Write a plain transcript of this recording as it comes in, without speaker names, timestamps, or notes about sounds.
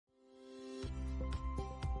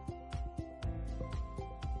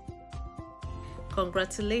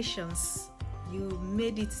Congratulations, you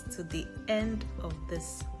made it to the end of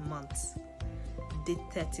this month, the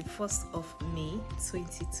 31st of May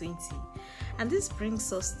 2020. And this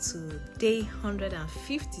brings us to day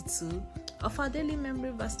 152 of our daily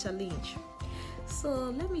memory verse challenge.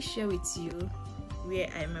 So let me share with you where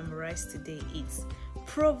I memorized today. It's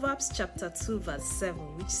Proverbs chapter 2 verse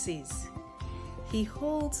 7, which says, "He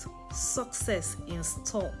holds success in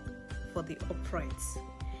store for the upright.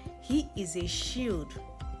 He is a shield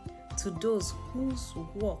to those whose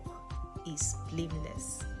walk is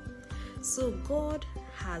blameless." So God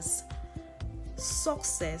has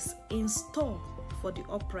success in store for the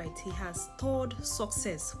upright. He has stored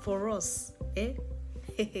success for us.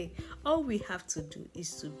 All we have to do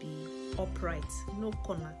is to be upright. No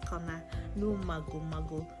corner, no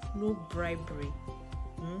mago, no bribery.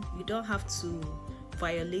 You don't have to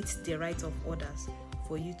violate the right of others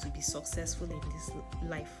for you to be successful in this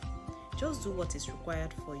life. Just do what is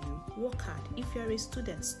required for you. Work hard. If you're a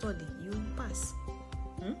student, study. You will pass.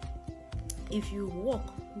 If you work,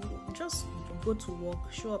 just go to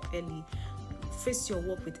work, show up early, face your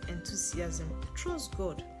work with enthusiasm. Trust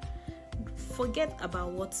God. Forget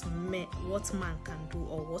about what man can do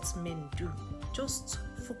or what men do. Just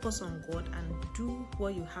focus on God and do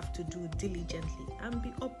what you have to do diligently and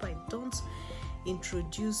be upright. Don't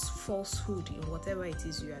introduce falsehood in whatever it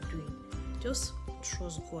is you are doing. Just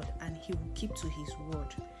trust God and He will keep to His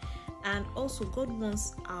word. And also, God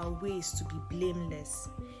wants our ways to be blameless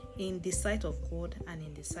in the sight of God and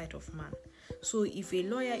in the sight of man. So if a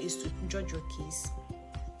lawyer is to judge your case,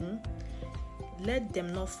 let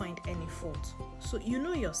them not find any fault. So you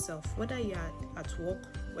know yourself, whether you are at work,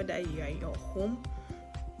 whether you are in your home.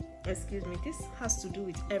 This has to do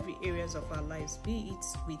with every areas of our lives, be it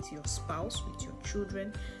with your spouse, with your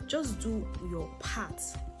children. Just do your part,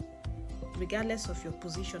 regardless of your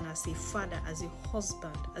position as a father, as a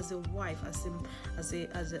husband, as a wife, as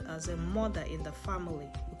a mother in the family.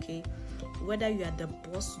 Okay, whether you are the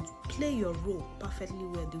boss, play your role perfectly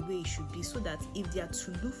well, the way it should be, so that if they are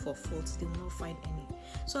to look for faults, they will not find any.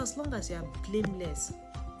 So as long as you are blameless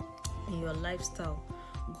in your lifestyle,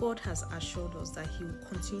 God has assured us that He will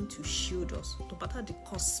continue to shield us, no matter the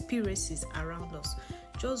conspiracies around us.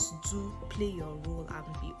 Just play your role and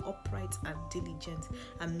be upright and diligent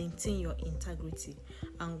and maintain your integrity.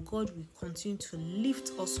 And God will continue to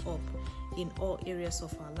lift us up in all areas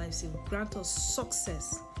of our lives. He will grant us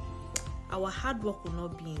success. Our hard work will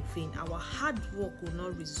not be in vain. Our hard work will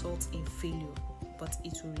not result in failure, but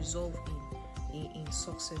it will result in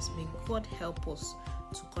success. May God help us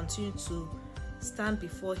to continue to stand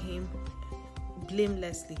before Him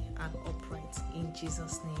blamelessly and upright. In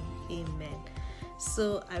Jesus' name, amen.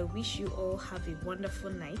 So I wish you all have a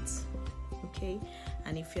wonderful night. Okay,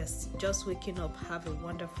 and if you're just waking up, have a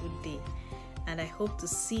wonderful day. And I hope to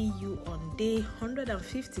see you on day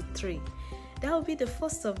 153. That will be the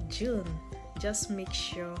 1st of June. Just make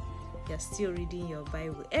sure you're still reading your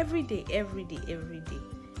Bible every day, even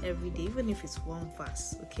if it's one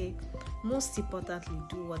verse. Okay, most importantly,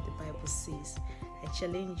 do what the Bible says. I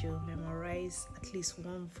challenge you, memorize at least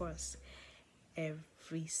one verse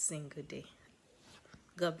every single day.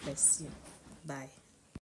 God bless you. Bye.